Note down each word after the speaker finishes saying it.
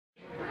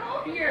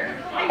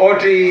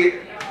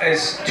Audrey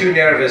is too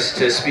nervous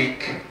to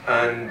speak,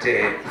 and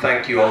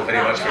thank you all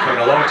very much for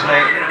coming along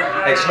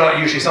tonight. It's not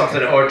usually something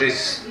that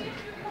Audrey's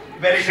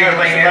very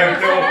feeling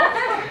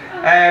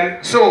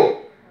in.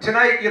 So,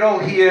 tonight you're all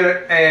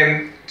here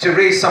to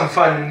raise some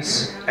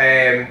funds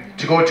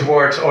to go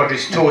towards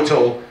Audrey's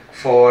total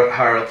for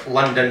her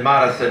London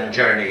Marathon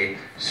journey.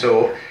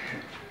 So,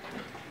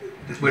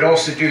 we're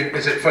also doing,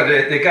 is it for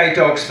the guide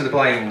dogs for the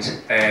blind,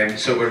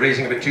 so we're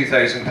raising about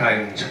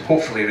 £2,000,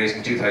 hopefully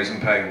raising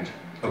 £2,000,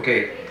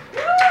 okay.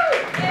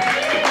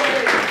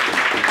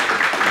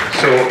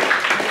 So,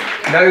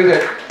 now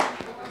that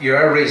you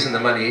are raising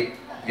the money,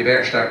 you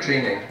better start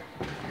training.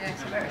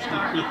 Yes, I better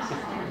start.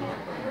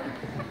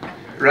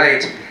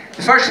 Right,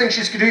 the first thing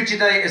she's going to do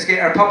tonight is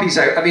get her puppies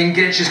out. I mean,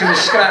 she's going to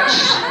scratch,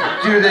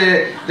 do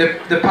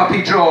the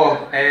puppy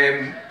draw.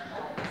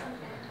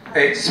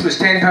 It was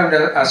 £10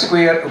 a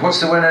square. What's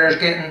the winner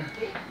getting?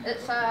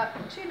 It's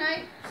 2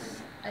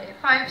 nights, a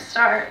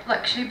 5-star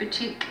luxury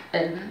boutique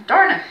in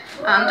Dornoch,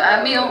 and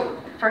a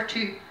meal for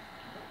 2.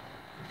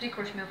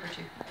 3-course meal for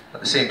 2.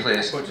 At the same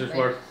place. Which is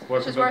worth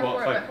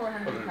about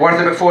 £400. Worth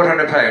about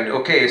 £400.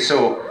 Okay,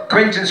 so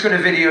Quentin's going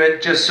to video it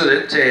just so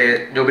that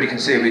nobody can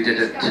say we did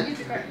it. I need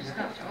to scratch it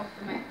off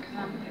the mic,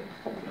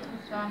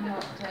 so I'm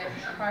not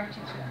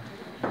party to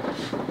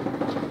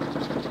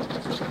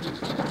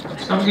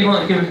Somebody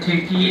want to give him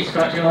 2 keys,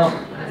 scratch it off.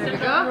 There we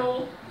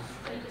go.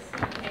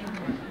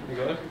 You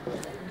got it?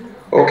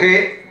 Okay,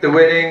 the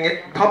winning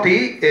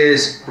puppy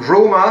is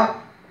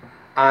Roma,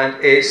 and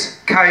it's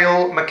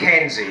Kyle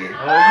Mackenzie. Is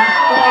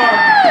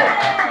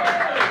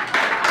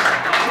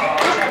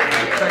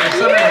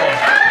that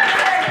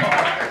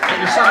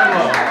your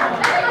son-in-law?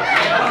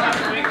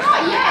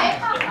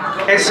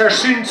 It's her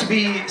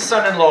soon-to-be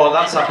son-in-law.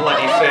 That's a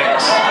bloody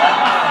fix.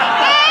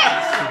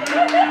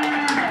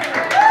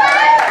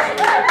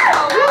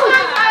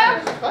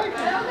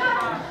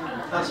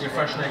 That's your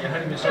first night. How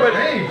do you start?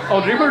 Hey,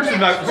 Audrey, where's the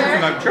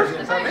voucher?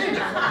 Is that me? You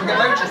get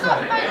vouchers now.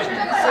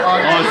 Oh,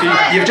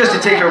 see. You've just to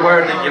take her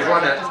word that you've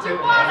won it.